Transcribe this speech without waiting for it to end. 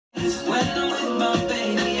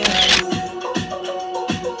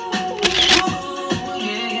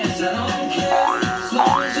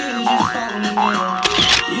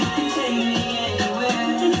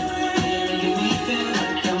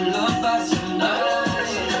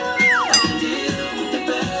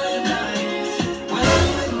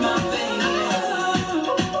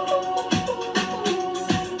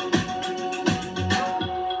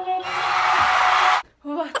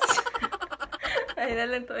Ay na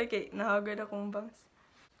lang to. Okay, nahagod akong bangs.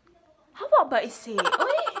 Hawa ba isi?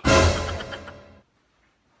 Oy!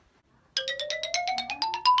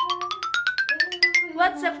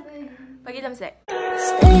 What's up? Pagilam sec.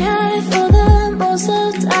 Stay high for the most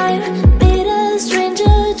of time. Meet a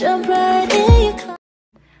stranger, jump right in.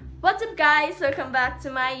 What's up guys? Welcome back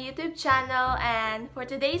to my YouTube channel, and for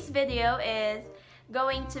today's video is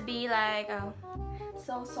going to be like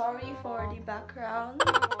so sorry for the background.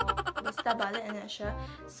 Basta bala na siya.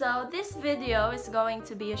 So this video is going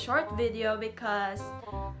to be a short video because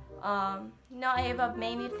you know, I have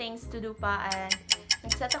many things to do pa, and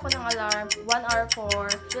nag-set ako ng alarm 1 hour for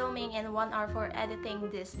filming and 1 hour for editing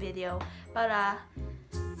this video para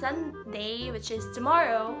Sunday, which is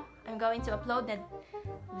tomorrow, I'm going to upload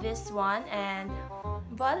this one, and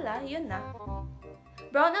voila, yun na.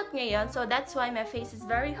 Brown out ngayon, so that's why my face is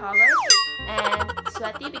very hollow and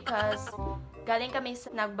sweaty because galing kami sa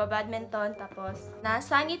nagbabadminton, tapos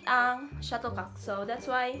nasangit ang shuttlecock. So that's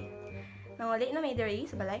why nanguli na may diri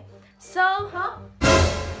sa balay. So, oh,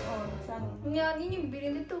 nasangit. Nangyari niyo,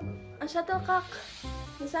 bilhin dito. Ang shuttlecock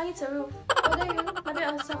nasangit sa roof. Wala yun. Nabi,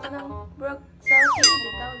 ang sa kanang broke sa silid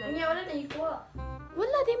bitaw. Nangyari, wala na ikuha.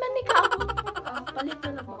 Wala, di man ni kaabot. Palit na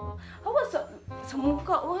lang ako. Hawa sa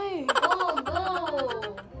mukha, uy. Go, go!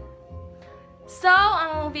 So,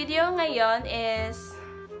 ang video ngayon is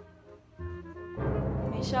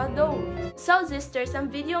may shadow. So, sisters, ang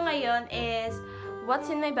video ngayon is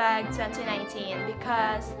What's in my bag 2019,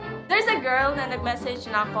 because there's a girl na nag-message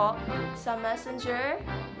na ako sa messenger.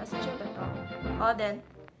 Messenger ba to? Oh, then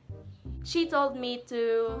she told me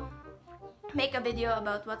to make a video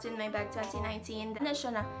about what's in my bag 2019. Then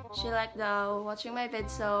she liked watching my vid,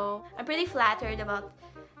 so I'm pretty flattered about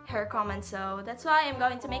her comments. So that's why I'm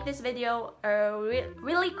going to make this video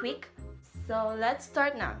really quick. So let's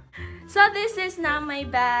start now. So this is now my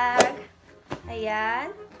bag.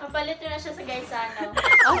 Ayan. Ang palit na siya sa Gaisano.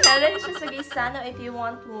 Oh, palit siya sa Gaisano if you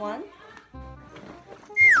want one.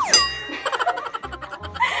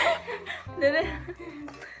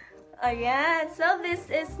 Ayan. So this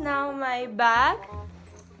is now my bag.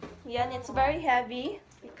 Yan, it's very heavy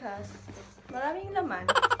because maraming laman.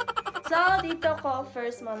 So dito ko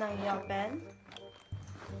first mo nang i-open.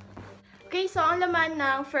 Okay, so ang laman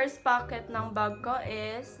ng first pocket ng bag ko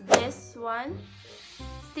is this one.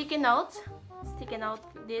 Sticky note. Sticky note.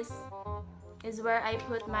 This is where I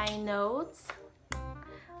put my notes.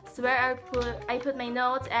 It's where I put my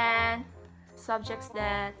notes and subjects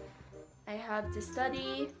that I have to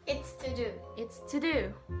study. It's to do. It's to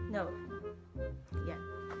do. No. Yeah.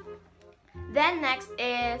 Then next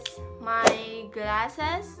is my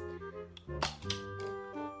glasses.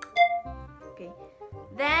 Okay.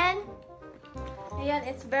 Then, ayan,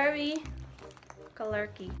 it's very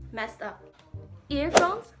colorky. Messed up.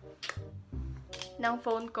 Earphones ng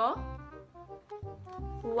phone ko.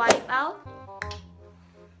 Wipe out.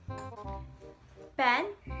 Pen.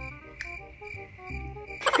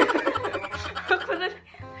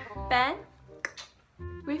 Pen.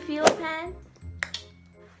 Refill pen.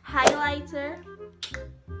 Highlighter.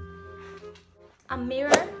 A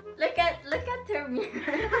mirror. Look at her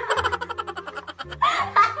mirror.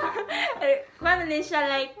 Probably siya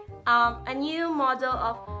like a new model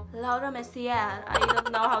of Laura Mercier. I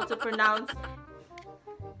don't know how to pronounce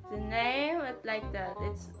the name, but like that.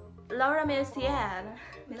 It's Laura Mercier.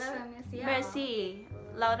 Laura Mercier. Merci.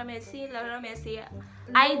 Laura Mercier. Laura Mercier.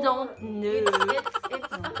 I don't know.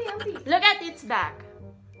 It's ampy. Look at its back.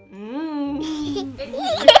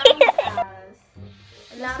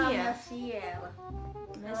 Laura Mercier.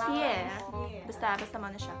 Mercier. Basta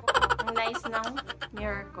mo na siya. Ang nice ng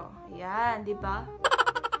mirror ko. Ayan, di ba?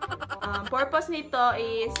 Purpose nito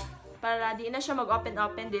is para di na siya mag-open,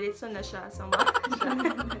 diretso na siya. So,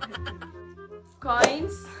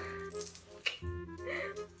 coins.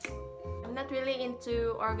 I'm not really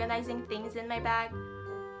into organizing things in my bag.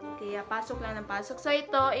 Kaya pasok lang ng pasok. So,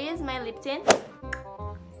 ito is my lip tint.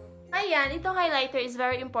 Ayan, itong highlighter is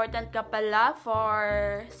very important ka pala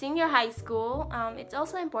for senior high school. It's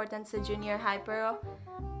also important sa junior high. Pero,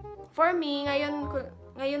 for me,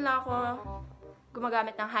 ngayon lang ako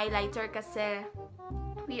gumagamit ng highlighter kasi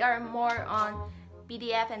we are more on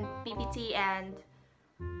PDF and PPT, and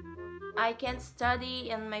I can't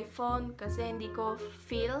study in my phone kasi hindi ko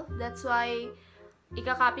feel. That's why,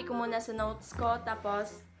 ika-copy ko muna sa notes ko.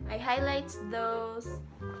 Tapos, I highlight those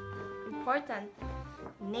important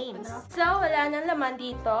names. So, wala nang laman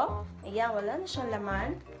dito. Ayan, wala na siyang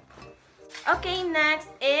laman. Okay,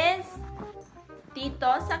 next is dito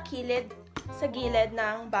sa gilid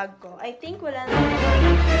ng bag ko. I think wala na.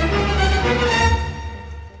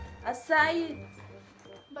 Aside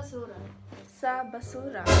Basura. sa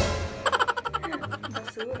basura.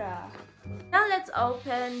 Basura. Now, let's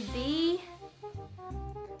open the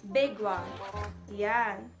big one.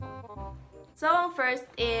 Yan. So, ang first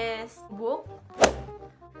is book.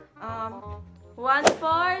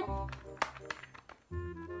 1/4.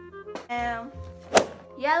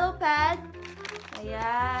 Yellow pad.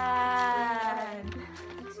 Ayan.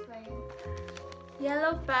 Explain.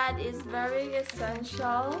 Yellow pad is very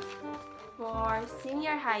essential for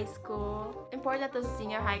senior high school. Important to sa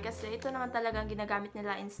senior high kasi ito naman talagang ginagamit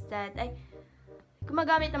nila instead. Ay,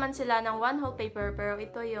 gumagamit naman sila ng one whole paper pero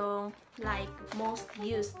ito yung like most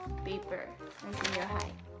used paper ng senior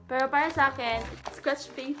high. Pero para sa akin, scratch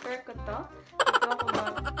paper ko to. Ito ako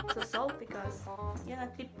mag-solve because yan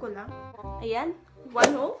ang tip ko lang. Ayan,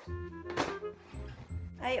 one whole.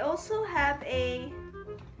 I also have a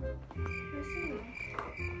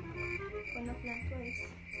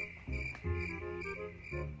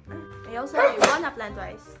I also have one upland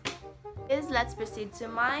twice. Let's proceed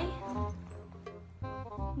to my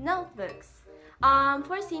notebooks.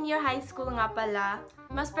 For senior high school nga pala,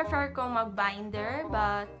 mas prefer kong mag-binder,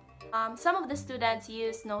 but some of the students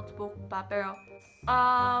use notebook pa. Pero,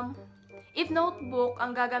 if notebook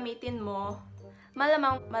ang gagamitin mo,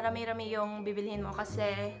 malamang marami-rami yung bibilhin mo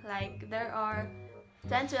kasi like there are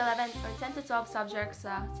 10 to 11 or 10 to 12 subjects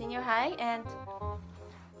sa senior high, and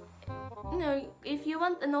you know, if you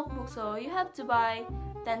want a notebook, so you have to buy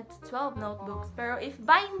 10 to 12 notebooks. Pero if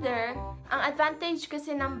binder, ang advantage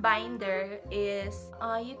kasi ng binder is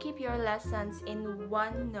you keep your lessons in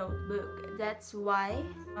one notebook. That's why,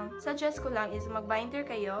 suggest ko lang is mag-binder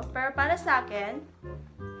kayo. Pero para sa akin,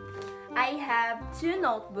 I have two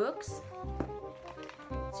notebooks,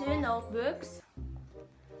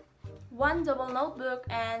 one double notebook,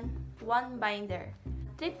 and one binder.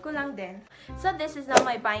 Tip ko lang din. So this is now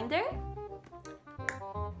my binder.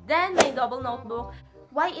 Then my double notebook.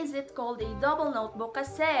 Why is it called a double notebook?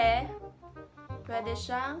 Kasi pwede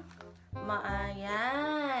siyang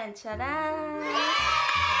maayan. Charan!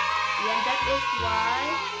 Yan, that is why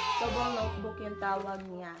double notebook yung tawag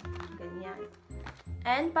niya. Ganyan.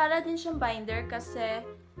 And para din siyang binder kasi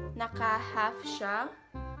naka-half siya.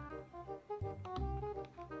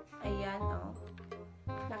 Ayan, oh.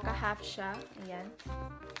 Naka-half siya. Ayan.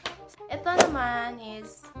 Ito naman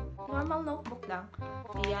is normal notebook lang.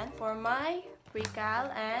 Ayan, for my pre-cal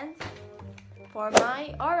and for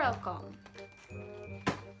my oral com.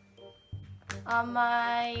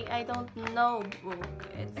 My, I don't know book.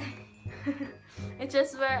 It's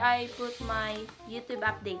just where I put my YouTube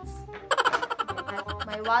updates.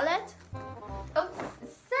 My wallet. Oh,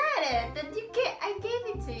 said it! That you get, I gave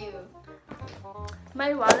it to you.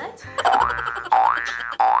 My wallet.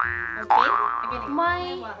 Okay.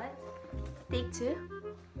 My wallet. Take two.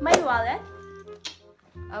 My wallet.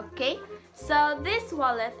 Okay. So this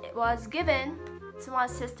wallet was given to my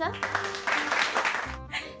sister.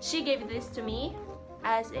 She gave this to me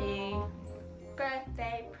as a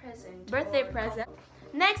Birthday present.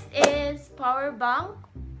 Next is power bank.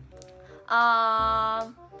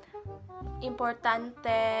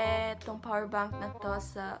 Importante tong power bank na to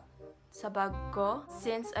sa bag ko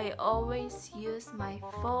since I always use my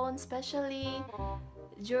phone, especially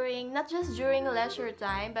during, not just during leisure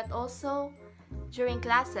time, but also during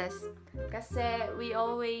classes. Kasi we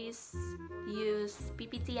always use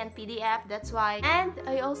PPT and PDF, that's why. And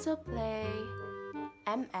I also play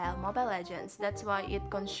ML, Mobile Legends. That's why it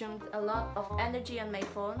consumed a lot of energy on my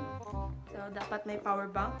phone. So, dapat may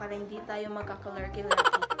power bank para hindi tayo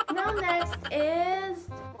magkakalurky-lurky. Now, next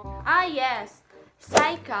is, yes,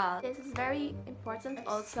 cycle. This is very important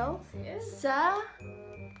also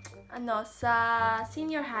sa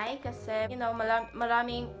senior high kasi, you know,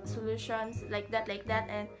 maraming solutions like that,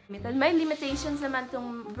 and may limitations naman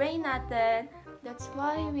tong brain natin. That's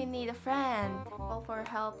why we need a friend. All for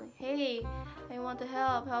help. Like, hey, I want to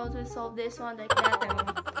help. How to solve this one, like that.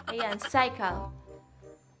 Ayan, cycle.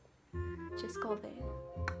 Just call it.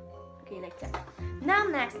 Okay, like that. Now,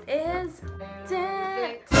 next is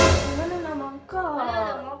Ano naman ka?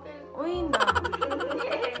 Uy na.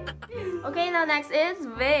 Okay, now next is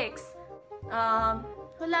Vicks.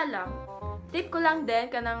 Wala lang. Tip ko lang din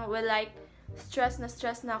kanang like stress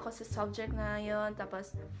na ako sa subject na yon.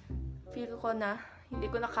 Tapos feel ko na hindi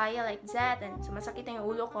ko na kaya like that and sumasakit na yung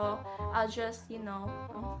ulo ko, I'll just, you know,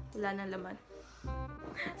 wala na laman.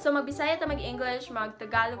 So, mag-Bisaya ta, mag-English,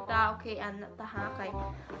 mag-Tagalog ta, okay, ta ha, kay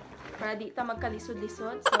para di ta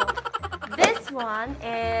magkalisod-lisod. So, this one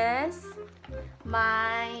is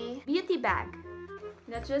my beauty bag.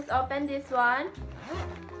 Let's just open this one.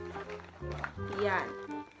 Yan.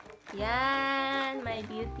 Yan, my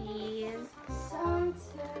beauties.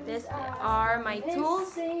 These are my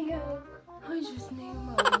tools. I just need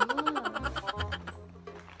my love.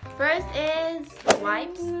 First is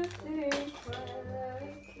wipes.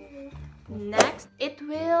 Next, it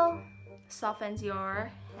will soften your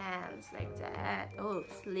hands like that. Oh,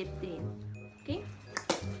 slipped in. Okay.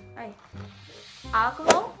 Ay.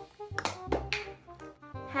 Alcohol.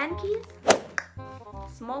 Hand keys.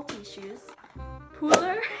 Small tissues.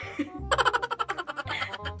 Puller.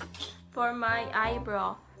 For my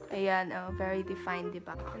eyebrow. Ayan, oh, very defined,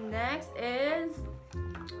 diba? Next is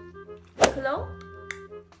cologne.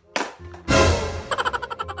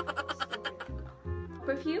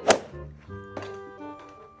 Perfume.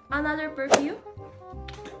 Another perfume.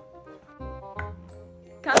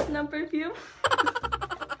 Cup ng perfume.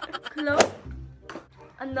 Cologne.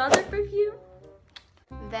 Another perfume.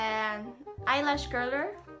 Then eyelash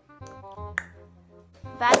curler.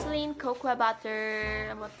 Vaseline, cocoa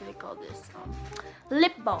butter, what do we call this?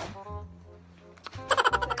 Lip balm.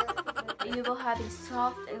 You will have a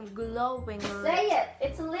soft and glowing lip. Say it!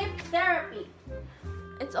 It's lip therapy.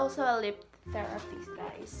 It's also a lip therapy,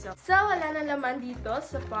 guys. So wala na laman dito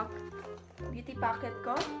sa beauty packet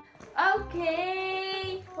ko.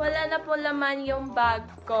 Okay! Wala na po laman yung bag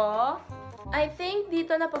ko. I think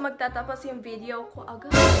dito na po magtatapos yung video ko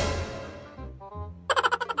agad.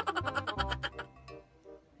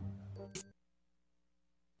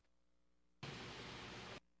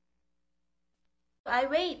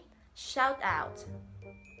 Wait! Shout out!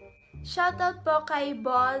 Shout out po kay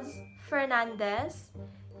Boz Fernandez.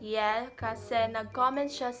 Yeah, kasi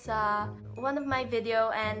nag-comment siya sa one of my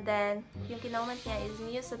video and then yung kinoment niya is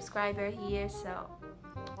new subscriber here. So,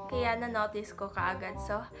 kaya na-notice ko kaagad.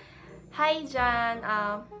 So, hi dyan,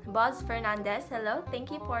 Boz Fernandez. Hello,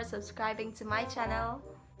 thank you for subscribing to my channel.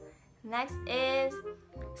 Next is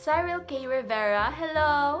Cyril K. Rivera.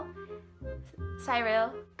 Hello! Cyril,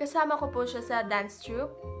 kasama ko po siya sa dance troupe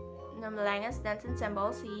ng Malangas Dance Ensemble,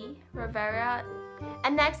 si Rivera.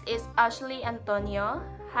 And next is Ashley Antonio.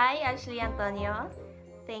 Hi, Ashley Antonio.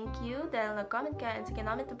 Thank you dahil nag-comment ka and sa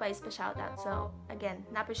kinoment mo pa is pa-shoutout. So, again,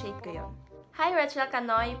 na-appreciate ko yun. Hi, Rachel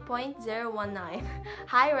Canoy, 0.019.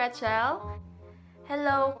 Hi, Rachel.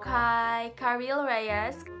 Hello kay Karil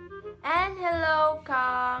Reyes. And hello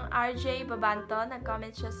kang RJ Babanto.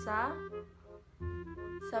 Nag-comment siya sa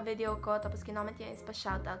video ko, tapos kinoment niya is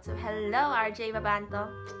pa-shoutout. So, hello, RJ Babanto.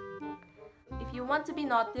 If you want to be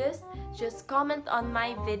noticed, just comment on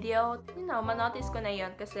my video. You know, ma-notice ko na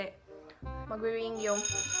yun kasi magre-ring yung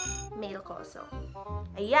mail ko. So,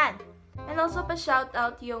 ayan. And also,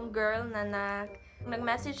 pa-shoutout yung girl na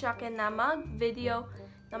nag-message sa akin na mag-video,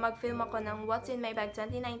 na mag-film ako ng What's in My Bag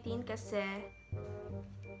 2019 kasi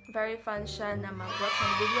very fun siya na mag-watch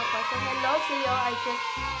ng video ko. So, hello sa'yo.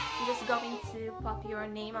 I'm just going to pop your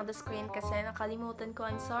name on the screen kasi nakalimutan ko.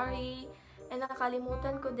 I'm sorry. And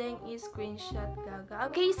nakalimutan ko din i-screenshot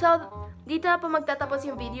gaga. Okay, so dito na po magtatapos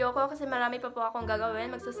yung video ko kasi marami pa po akong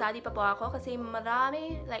gagawin. Magsasali pa po ako kasi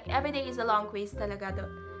marami. Like, everyday is a long quiz talaga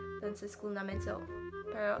doon sa school namin. So,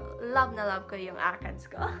 pero love na love ko yung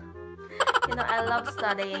ACADS ko. You know, I love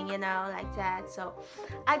studying, you know, like that. So,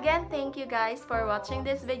 again, thank you guys for watching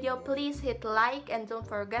this video. Please hit like and don't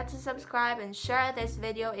forget to subscribe and share this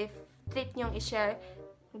video if trip nyong i-share.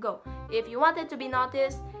 Go. If you want it to be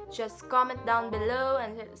noticed, just comment down below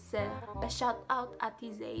and just shout out at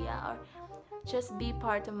Zaya or just be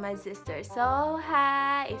part of my sister. So,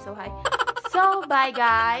 hi. So, bye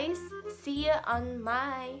guys. See you on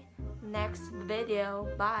my next video.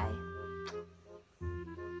 Bye.